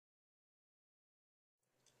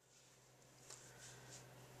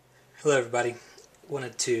Hello everybody.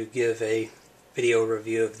 Wanted to give a video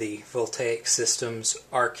review of the Voltaic Systems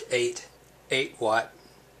Arc 8 watt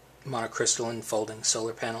monocrystalline folding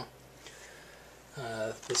solar panel.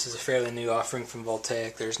 This is a fairly new offering from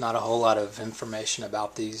Voltaic. There's not a whole lot of information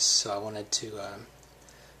about these, so I wanted to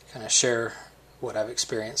kind of share what I've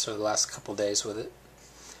experienced over the last couple days with it.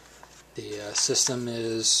 The system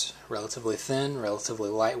is relatively thin, relatively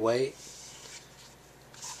lightweight,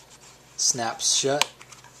 snaps shut,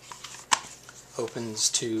 opens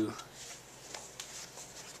to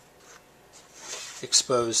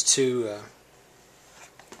expose two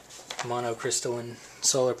monocrystalline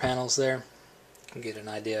solar panels there. You can get an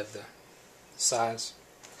idea of the size.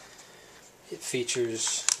 It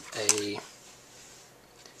features a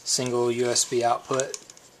single USB output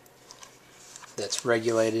that's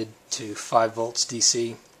regulated to 5 volts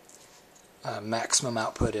DC. Maximum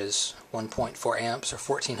output is 1.4 amps or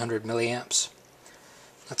 1400 milliamps.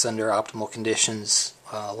 That's under optimal conditions.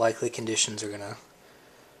 Likely conditions are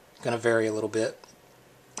gonna vary a little bit.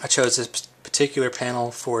 I chose this particular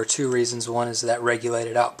panel for two reasons. One is that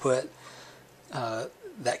regulated output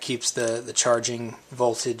that keeps the charging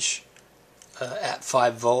voltage at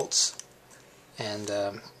 5 volts,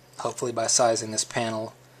 and hopefully by sizing this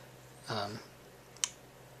panel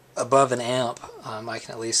above an amp, I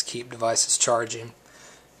can at least keep devices charging.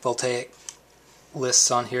 Voltaic lists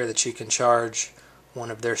on here that you can charge one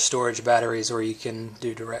of their storage batteries, or you can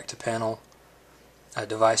do direct-to-panel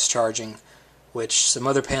device charging, which some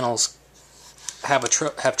other panels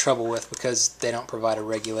have trouble with because they don't provide a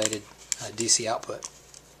regulated DC output.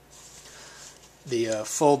 The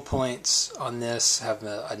fold points on this have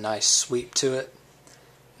a nice sweep to it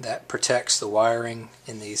that protects the wiring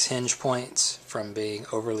in these hinge points from being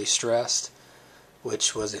overly stressed,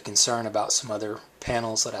 which was a concern about some other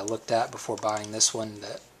panels that I looked at before buying this one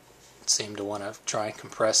that seem to want to try and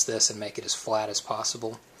compress this and make it as flat as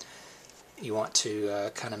possible. You want to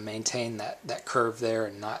kind of maintain that curve there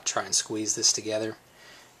and not try and squeeze this together.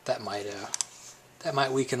 That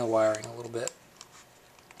might weaken the wiring a little bit.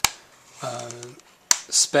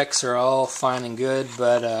 Specs are all fine and good,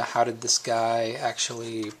 but how did this guy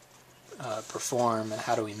actually perform, and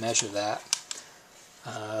how do we measure that?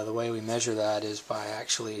 The way we measure that is by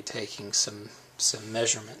actually taking some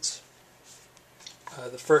measurements.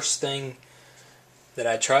 The first thing that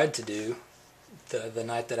I tried to do the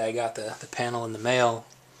night that I got the panel in the mail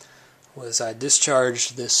was I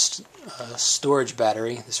discharged this storage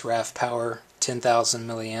battery, this RAV Power 10,000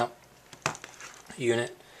 milliamp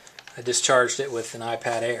unit. I discharged it with an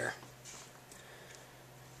iPad Air.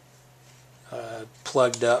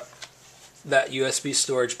 Plugged up that USB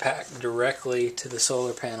storage pack directly to the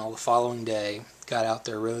solar panel the following day. Got out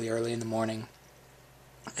there really early in the morning.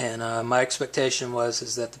 And my expectation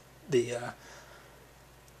is that the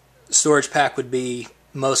storage pack would be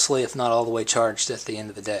mostly, if not all the way, charged at the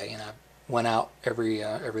end of the day. And I went out every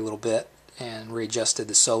little bit and readjusted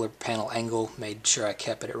the solar panel angle, made sure I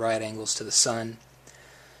kept it at right angles to the sun.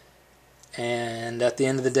 And at the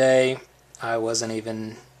end of the day, I wasn't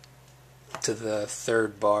even to the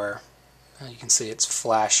third bar. You can see it's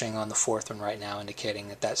flashing on the fourth one right now, indicating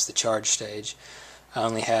that that's the charge stage. I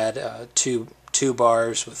only had two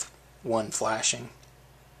bars with one flashing,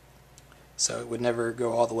 so it would never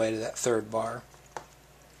go all the way to that third bar.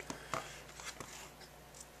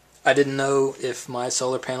 I didn't know if my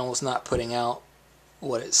solar panel was not putting out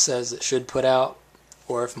what it says it should put out,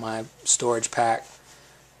 or if my storage pack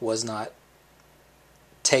was not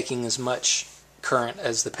taking as much current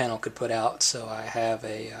as the panel could put out. So I have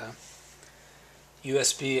a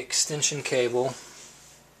USB extension cable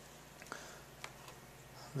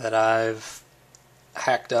that I've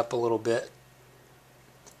hacked up a little bit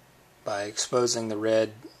by exposing the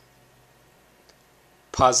red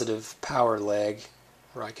positive power leg,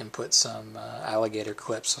 where I can put some alligator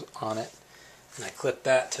clips on it, and I clip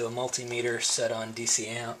that to a multimeter set on DC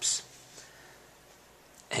amps,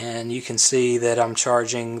 and you can see that I'm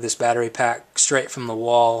charging this battery pack straight from the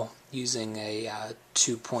wall using a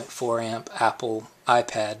 2.4 amp Apple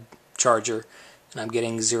iPad charger, and I'm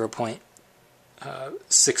getting 0.69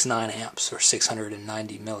 amps or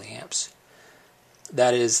 690 milliamps.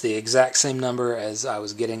 That is the exact same number as I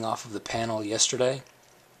was getting off of the panel yesterday.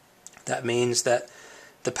 That means that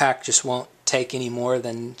the pack just won't take any more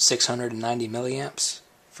than 690 milliamps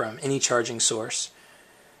from any charging source.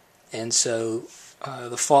 And so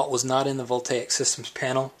the fault was not in the Voltaic Systems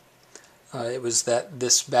panel. It was that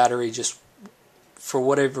this battery just, for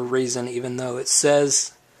whatever reason, even though it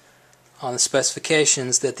says on the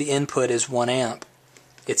specifications that the input is 1 amp,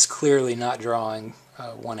 it's clearly not drawing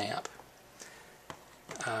 1 amp.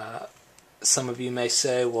 some of you may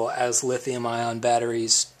say, well, as lithium-ion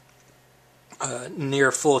batteries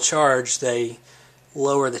near full charge, they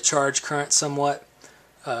lower the charge current somewhat.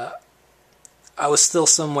 I was still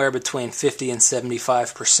somewhere between 50 and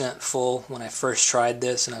 75% full when I first tried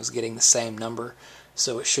this, and I was getting the same number,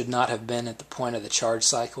 so it should not have been at the point of the charge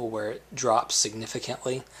cycle where it drops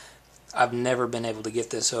significantly. I've never been able to get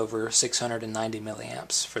this over 690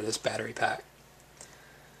 milliamps for this battery pack.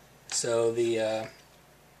 So the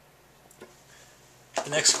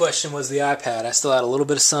next question was the iPad. I still had a little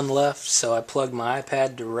bit of sun left, so I plugged my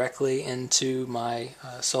iPad directly into my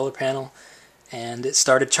solar panel, and it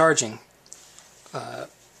started charging.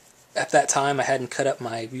 At that time, I hadn't cut up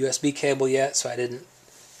my USB cable yet, so I didn't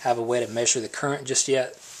have a way to measure the current just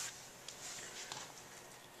yet.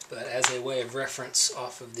 But as a way of reference,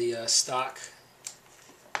 off of the stock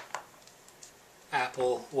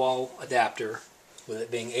Apple wall adapter, with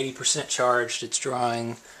it being 80% charged, it's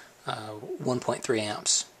drawing 1.3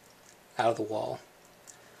 amps out of the wall.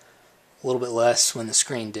 A little bit less when the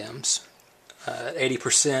screen dims. At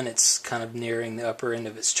 80%, it's kind of nearing the upper end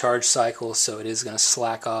of its charge cycle, so it is going to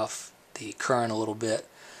slack off the current a little bit.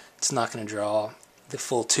 It's not going to draw the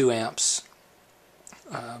full 2 amps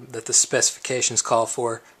that the specifications call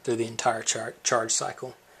for through the entire charge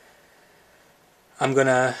cycle. I'm going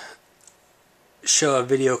to show a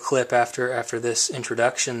video clip after this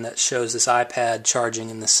introduction that shows this iPad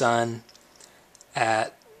charging in the sun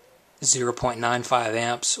at 0.95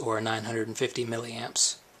 amps or 950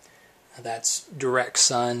 milliamps. That's direct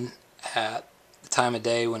sun at the time of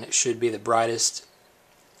day when it should be the brightest.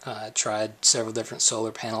 Tried several different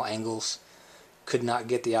solar panel angles. Could not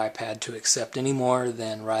get the iPad to accept any more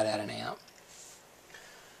than right at an amp.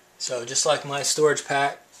 So just like my storage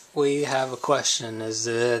pack, we have a question. Is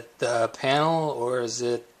it the panel or is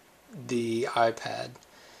it the iPad?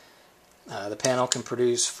 The panel can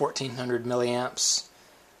produce 1400 milliamps.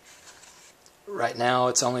 Right now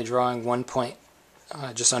it's only drawing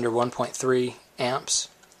just under 1.3 amps.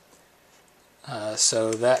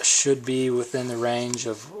 So that should be within the range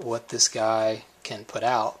of what this guy can put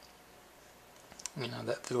out. You know,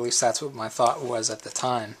 at least that's what my thought was at the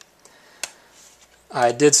time.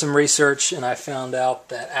 I did some research and I found out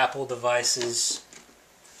that Apple devices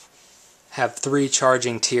have 3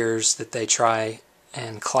 charging tiers that they try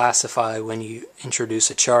and classify when you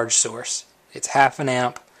introduce a charge source. It's half an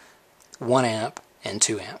amp, 1 amp, and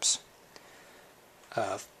 2 amps.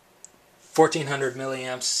 1400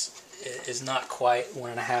 milliamps is not quite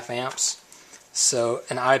 1.5 amps, so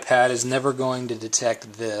an iPad is never going to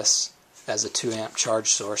detect this as a 2 amp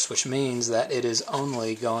charge source, which means that it is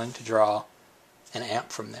only going to draw an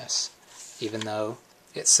amp from this, even though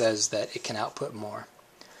it says that it can output more.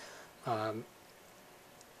 I'm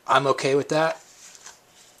okay with that.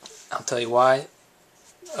 I'll tell you why.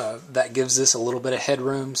 That gives this a little bit of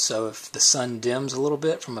headroom, so if the sun dims a little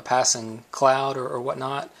bit from a passing cloud or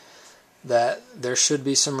whatnot, that there should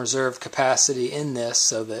be some reserve capacity in this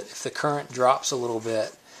so that if the current drops a little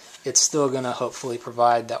bit, it's still going to hopefully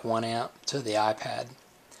provide that 1 amp to the iPad.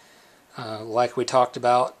 Like we talked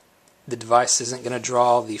about, the device isn't going to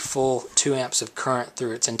draw the full 2 amps of current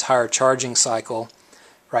through its entire charging cycle.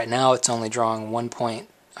 Right now it's only drawing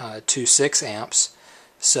 1.26 amps,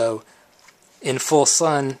 so in full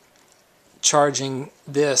sun, charging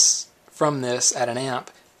this from this at an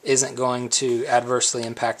amp isn't going to adversely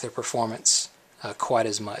impact their performance quite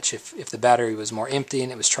as much. If the battery was more empty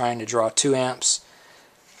and it was trying to draw 2 amps,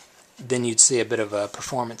 then you'd see a bit of a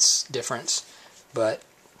performance difference. But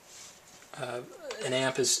an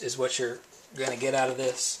amp is what you're going to get out of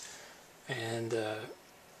this. And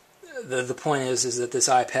the point is that this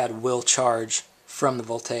iPad will charge from the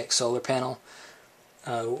Voltaic solar panel,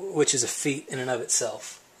 which is a feat in and of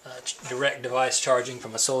itself. Direct device charging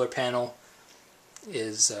from a solar panel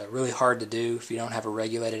is really hard to do if you don't have a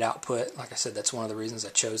regulated output. Like I said, that's one of the reasons I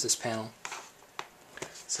chose this panel.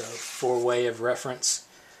 So for way of reference,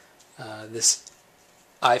 this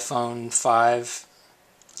iPhone 5,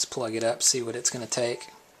 let's plug it up, see what it's going to take.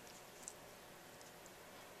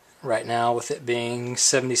 Right now, with it being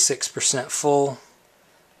 76% full,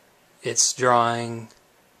 it's drawing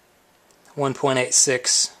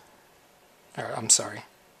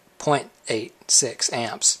 0.86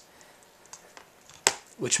 amps,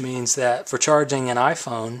 which means that for charging an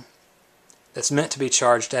iPhone that's meant to be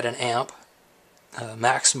charged at an amp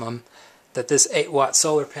maximum, that this 8-watt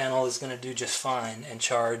solar panel is going to do just fine and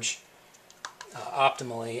charge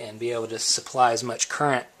optimally and be able to supply as much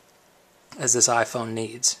current as this iPhone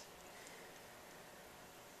needs.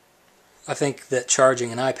 I think that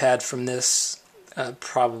charging an iPad from this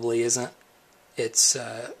probably isn't its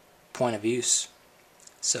point of use.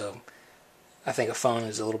 So I think a phone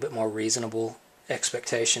is a little bit more reasonable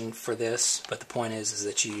expectation for this, but the point is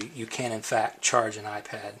that you can in fact charge an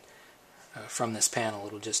iPad from this panel.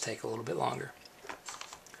 It'll just take a little bit longer.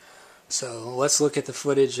 So let's look at the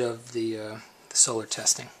footage of the solar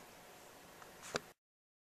testing.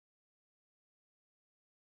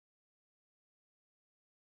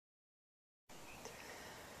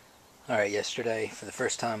 Alright, yesterday for the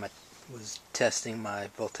first time I was testing my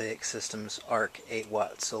Voltaic Systems Arc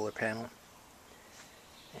 8-watt solar panel,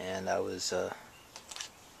 and I was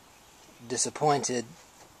disappointed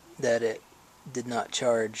that it did not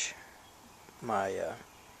charge my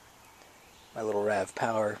my little RAV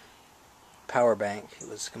power bank. It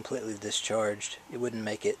was completely discharged. It wouldn't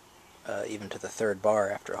make it even to the third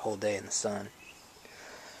bar after a whole day in the sun.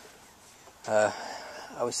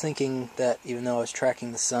 I was thinking that even though I was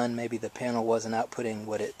tracking the sun, maybe the panel wasn't outputting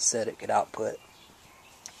what it said it could output.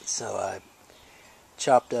 So I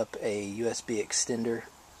chopped up a USB extender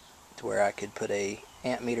to where I could put a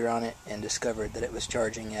amp meter on it, and discovered that it was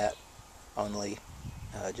charging at only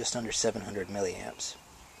just under 700 milliamps.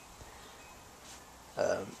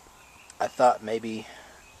 I thought maybe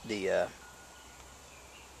the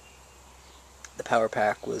power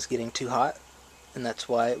pack was getting too hot, and that's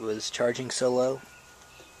why it was charging so low.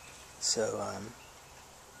 So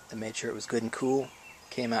I made sure it was good and cool.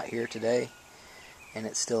 Came out here today, and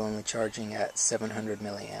it's still only charging at 700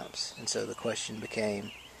 milliamps. And so the question became,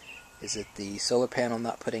 is it the solar panel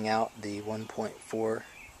not putting out the 1.4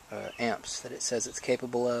 amps that it says it's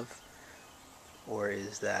capable of, or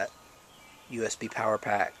is that USB power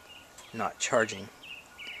pack not charging?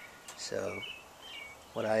 So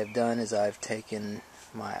what I have done is I've taken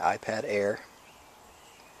my iPad Air,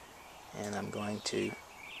 and I'm going to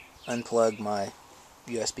unplug my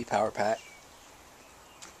USB power pack.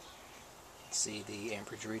 See, the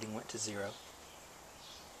amperage reading went to 0.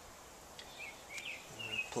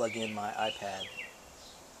 Plug in my iPad,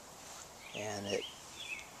 and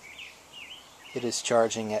it is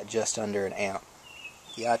charging at just under an amp.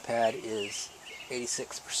 The iPad is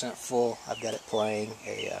 86% full. I've got it playing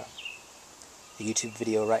a YouTube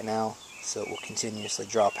video right now, so it will continuously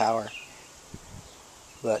draw power.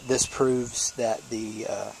 But this proves that the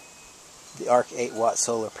Arc 8-watt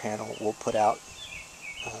solar panel will put out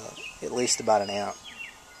at least about an amp.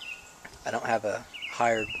 I don't have a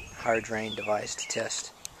higher drain device to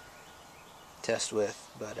test with,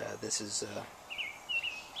 but this is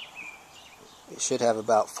it should have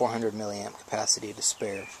about 400 milliamp capacity to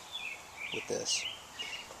spare with this.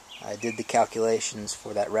 I did the calculations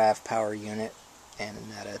for that RAV power unit, and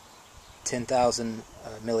at a 10,000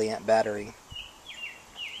 milliamp battery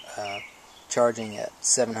charging at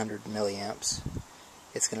 700 milliamps,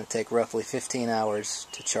 it's going to take roughly 15 hours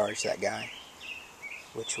to charge that guy,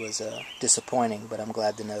 which was disappointing, but I'm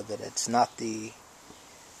glad to know that it's not the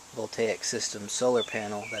Voltaic Systems solar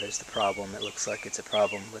panel that is the problem. It looks like it's a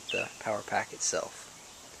problem with the power pack itself.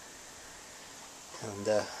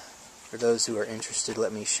 And for those who are interested,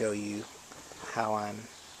 let me show you how I'm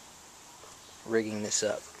rigging this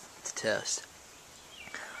up to test.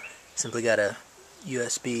 Simply got a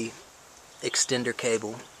USB extender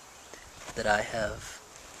cable that I have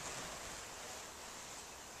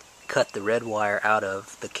cut the red wire out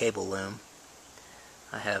of the cable loom.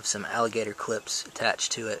 I have some alligator clips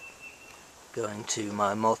attached to it going to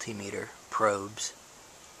my multimeter probes,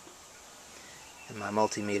 and my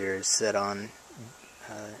multimeter is set on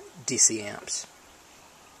DC amps.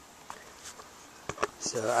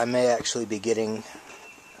 So I may actually be getting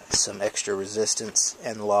some extra resistance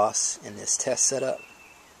and loss in this test setup,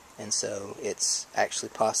 and so it's actually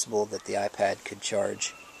possible that the iPad could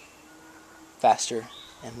charge faster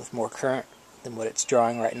and with more current than what it's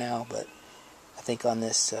drawing right now. But I think on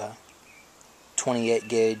this 28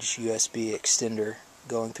 gauge USB extender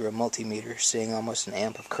going through a multimeter, seeing almost an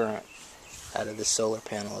amp of current out of this solar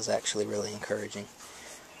panel is actually really encouraging.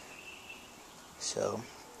 So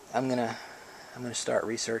I'm gonna start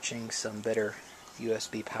researching some better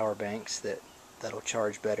USB power banks that'll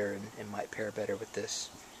charge better and might pair better with this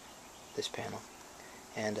panel.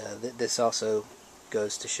 And this also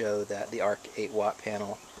goes to show that the Arc 8-watt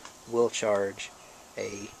panel will charge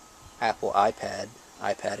a Apple iPad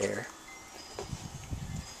Air.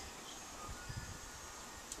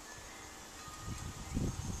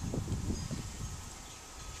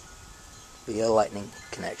 Via lightning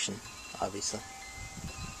connection, obviously.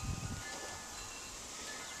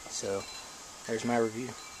 So there's my review.